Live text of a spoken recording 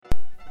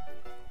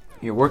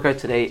Your workout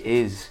today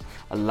is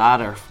a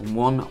ladder from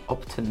 1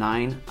 up to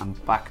 9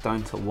 and back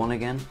down to 1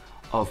 again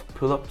of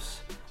pull-ups,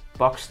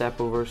 box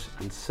step overs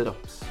and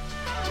sit-ups.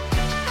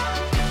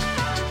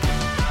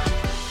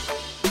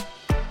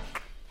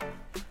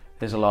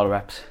 There's a lot of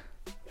reps.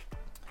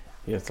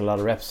 Yeah, it's a lot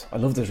of reps. I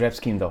love this rep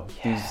scheme though.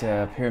 Yeah. These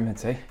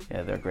pyramids, eh?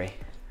 Yeah, they're great.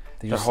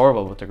 They're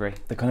horrible, but they're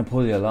great. They kind of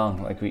pull you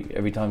along. Like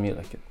every time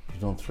you've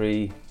done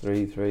 3,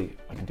 3, 3.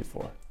 I can do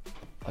 4.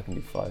 I can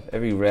do 5.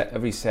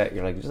 Every set,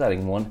 you're like just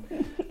adding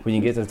 1. When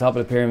you get to the top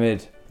of the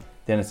pyramid,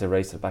 then it's a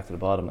race to the back to the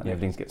bottom, and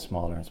everything's getting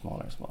smaller and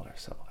smaller and smaller.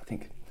 So I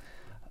think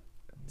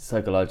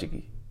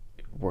psychologically,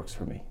 it works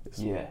for me.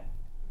 Yeah,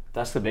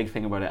 that's the big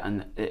thing about it,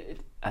 and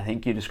I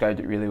think you described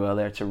it really well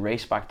there. It's a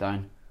race back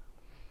down,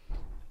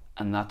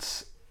 and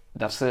that's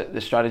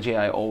the strategy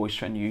I always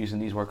try and use in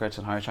these workouts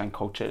and how I try and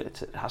coach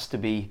it. It has to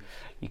be,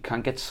 you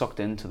can't get sucked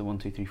into the 1,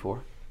 2, 3,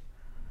 4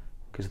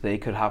 because they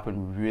could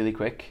happen really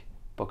quick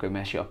but could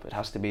mess you up. It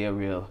has to be a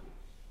real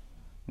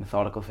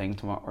methodical thing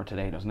tomorrow or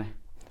today, doesn't it?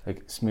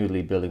 Like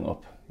smoothly building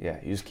up. Yeah,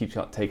 you just keep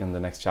taking the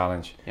next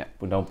challenge,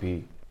 but don't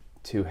be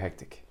too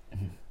hectic.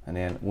 Mm-hmm. And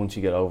then once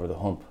you get over the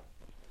hump,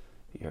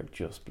 you're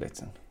just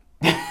blitzing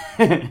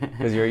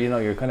because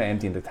you're kind of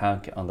emptying the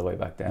tank on the way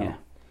back down.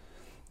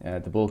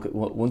 The bulk,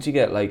 once you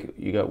get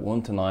you got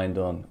 1 to 9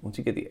 done, once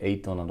you get the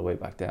 8 done on the way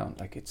back down,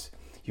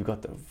 you've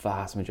got the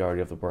vast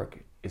majority of the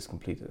work is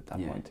completed at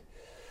that point,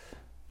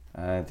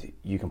 and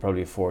you can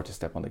probably afford to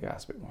step on the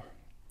gas a bit more.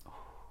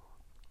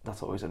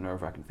 That's always a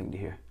nerve-wracking thing to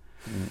hear.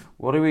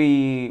 What are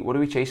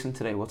we chasing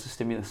today? What's the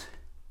stimulus?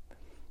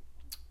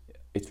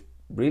 It's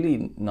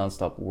really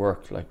non-stop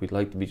work. Like, we'd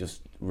like to be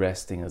just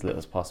resting as little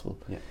as possible.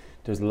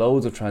 There's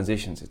loads of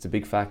transitions. It's a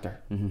big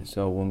factor.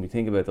 So when we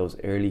think about those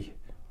early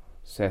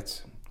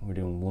sets, we're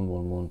doing 1,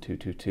 1, 1, 2,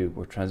 2, 2.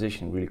 We're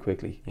transitioning really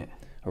quickly,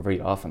 or very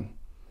often.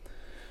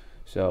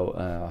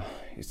 So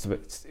it's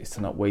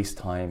to not waste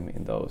time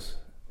in those.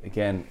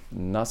 Again,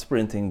 not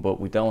sprinting, but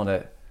we don't want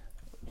to.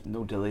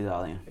 No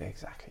dilly-dallying.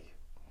 Exactly.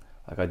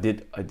 Like I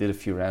did a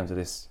few rounds of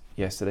this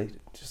yesterday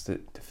just to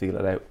feel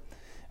it out,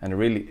 and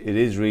it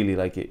is really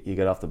like you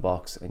get off the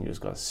box and you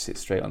just got to sit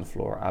straight on the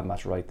floor. Ab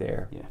mat's right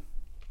there.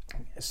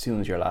 As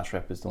soon as your last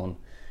rep is done,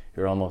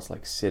 you're almost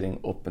like sitting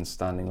up and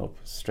standing up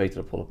straight to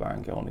the pull-up bar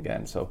and going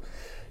again. So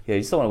you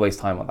just don't want to waste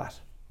time on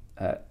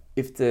that.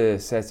 If the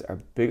sets are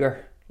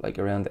bigger, like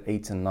around the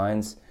 8s and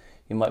 9s,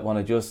 you might want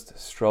to just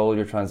stroll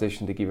your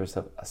transition to give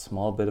yourself a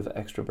small bit of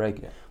extra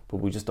break. But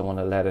we just don't want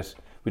to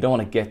we don't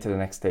want to get to the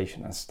next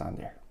station and stand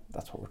there.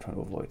 That's what we're trying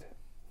to avoid.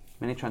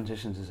 Many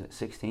transitions, is it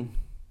 16,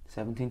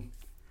 17?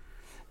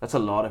 That's a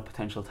lot of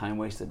potential time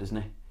wasted, isn't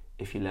it?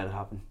 If you let it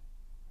happen.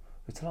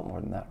 It's a lot more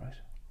than that, right?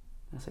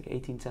 That's like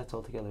 18 sets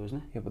altogether, isn't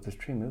it? Yeah, but there's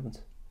 3 movements.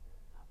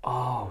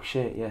 Oh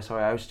shit, yeah,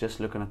 sorry, I was just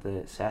looking at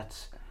the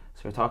sets.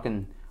 So we're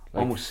talking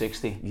almost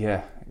 60.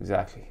 Yeah,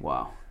 exactly.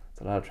 Wow.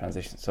 It's a lot of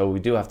transitions. So we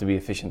do have to be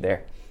efficient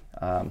there.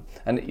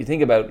 And you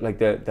think about like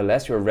the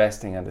less you're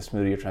resting and the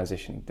smoother you're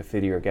transitioning, the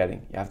fitter you're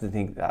getting. You have to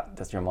think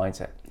that's your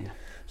mindset.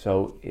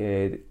 So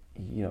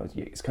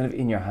it's kind of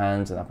in your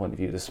hands in that point of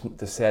view.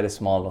 The set is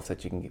small enough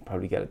that you can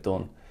probably get it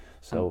done.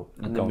 So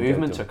and the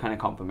movements are kind of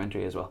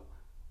complementary as well.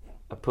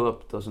 A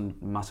pull-up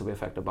doesn't massively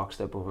affect a box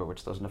step over,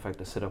 which doesn't affect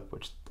a sit-up,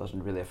 which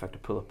doesn't really affect a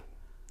pull-up.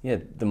 Yeah,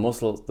 the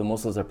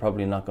muscles are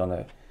probably not going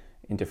to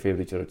interfere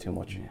with each other too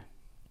much.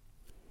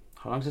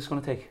 How long is this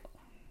going to take?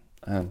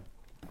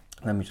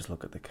 Let me just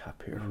look at the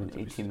cap here. We have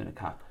an 18-minute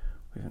cap.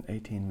 We have an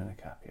 18-minute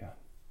cap, yeah.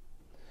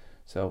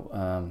 So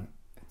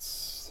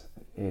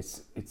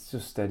it's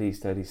just steady.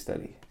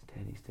 Steady.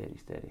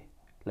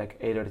 Like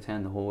 8 out of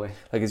 10 the whole way.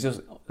 Like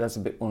that's a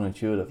bit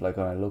unintuitive. Like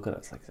when I look at it,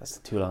 it's like that's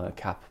too long a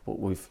cap. But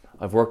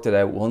I've worked it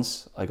out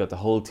once. I got the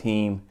whole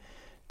team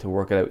to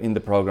work it out in the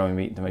programming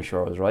meeting to make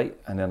sure I was right,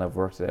 and then I've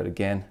worked it out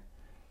again,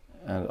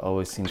 and it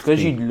always seems.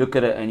 Because you look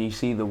at it and you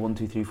see the 1,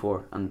 2, 3,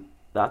 4, and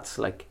that's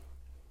like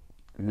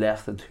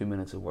less than 2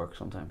 minutes of work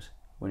sometimes.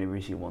 Whenever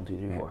you see 1, 2,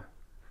 3, 4,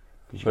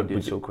 because you can do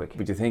it so quick.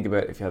 But you think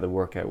about if you had a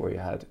workout where you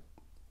had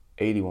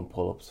 81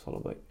 pull-ups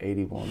followed by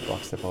 81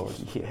 box step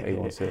overs,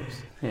 81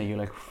 sit-ups. Yeah, you're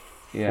like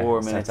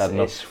 4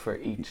 minutes for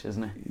each,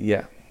 isn't it?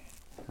 Yeah.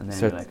 And then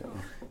you're like,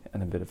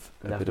 and a bit of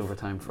leftover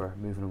time for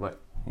moving about.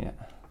 Yeah.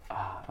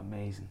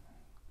 Amazing.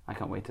 I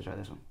can't wait to try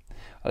this one.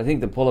 I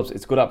think the pull-ups,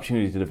 it's a good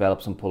opportunity to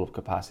develop some pull-up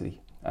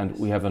capacity. And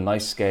we have a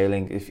nice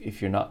scaling.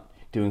 If you're not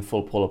doing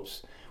full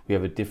pull-ups, we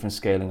have a different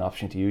scaling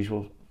option to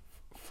usual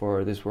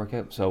for this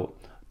workout. So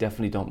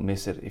definitely don't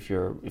miss it if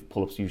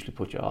pull-ups usually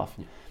put you off.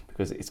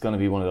 Because it's going to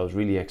be one of those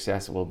really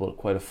accessible but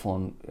quite a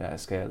fun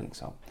scaling.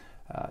 So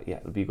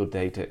it'll be a good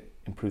day to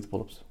improve the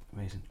pull-ups.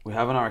 Amazing. We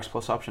have an RX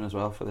Plus option as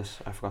well for this,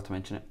 I forgot to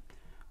mention it,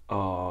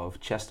 of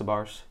chest to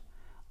bars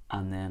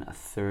and then a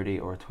 30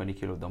 or a 20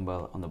 kilo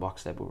dumbbell on the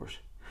box step overs.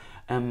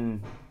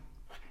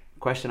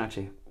 Question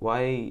actually,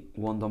 why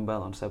 1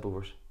 dumbbell on step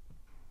overs?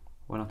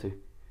 Why not 2?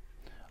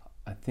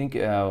 I think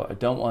I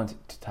don't want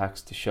to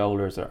tax the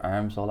shoulders or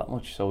arms all that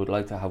much, so we'd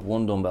like to have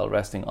 1 dumbbell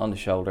resting on the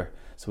shoulder,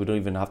 so we don't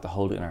even have to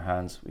hold it in our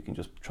hands. We can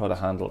just throw the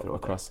handle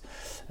across,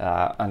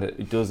 and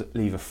it does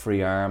leave a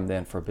free arm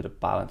then for a bit of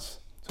balance.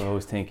 So I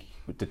always think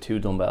with the 2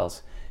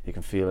 dumbbells, you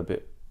can feel a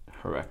bit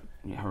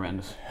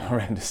horrendous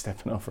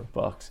stepping over a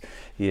box.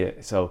 Yeah,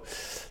 so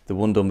the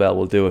 1 dumbbell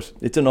will do it.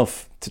 It's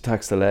enough to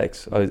tax the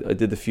legs. I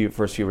did the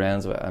first few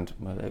rounds of it, and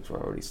my legs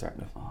were already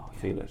starting to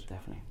feel it.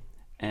 Definitely.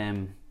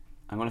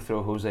 I'm going to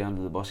throw Jose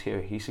under the bus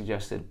here. He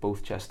suggested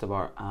both chest to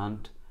bar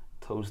and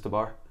toes to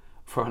bar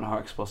for an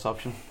RX Plus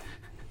option.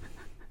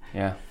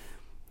 Yeah.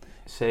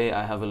 Say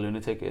I have a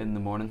lunatic in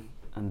the morning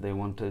and they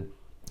want to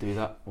do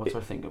that. What's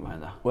our thinking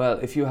behind that? Well,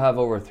 if you have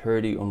over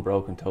 30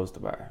 unbroken toes to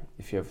bar,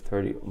 if you have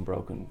 30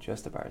 unbroken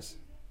chest to bars,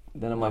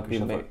 then it might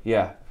be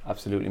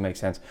absolutely makes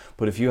sense.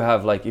 But if you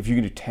have if you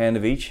can do 10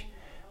 of each,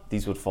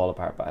 these would fall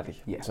apart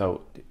badly. Yeah.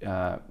 So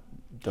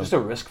just a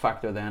risk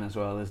factor then as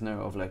well, isn't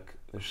there? Of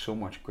there's so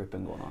much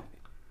gripping going on.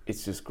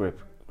 It's just grip,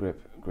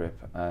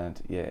 and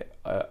it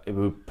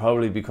would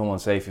probably become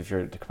unsafe if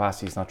the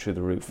capacity is not through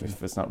the roof,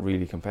 if it's not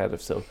really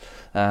competitive. So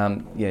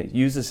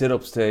use the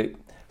sit-ups to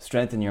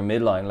strengthen your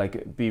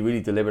midline. Be really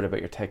deliberate about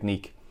your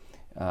technique.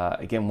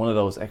 Again, one of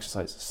those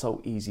exercises is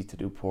so easy to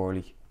do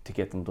poorly to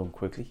get them done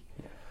quickly.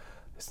 Yeah.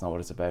 It's not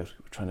what it's about.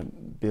 We're trying to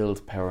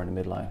build power in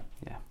the midline.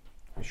 Yeah,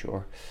 for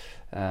sure.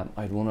 I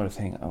had one other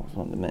thing I was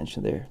wanting to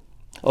mention there.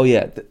 Oh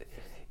yeah,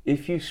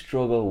 if you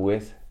struggle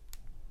with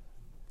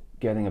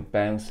getting a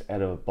bounce out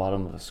of the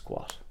bottom of a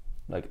squat,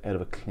 out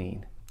of a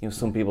clean,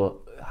 some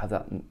people have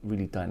that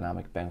really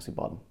dynamic bouncy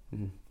bottom.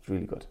 Mm-hmm. It's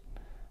really good.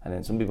 And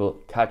then some people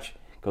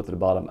go to the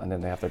bottom, and then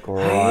they have to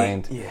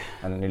grind,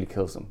 and it nearly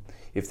kills them.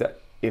 If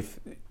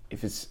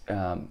it's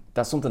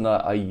that's something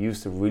that I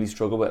used to really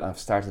struggle with, and I've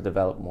started to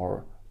develop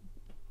more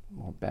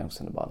bounce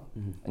in the bottom,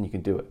 and you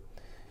can do it.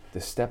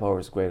 The step over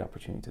is a great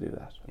opportunity to do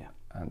that. Yeah.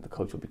 And the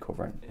coach will be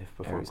covering if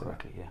performed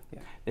correctly. Yeah.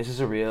 This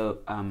is a real.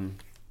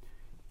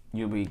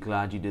 You'll be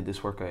glad you did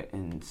this workout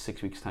in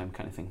 6 weeks' time,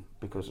 kind of thing,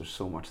 because there's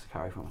so much to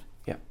carry from it.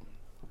 Yeah.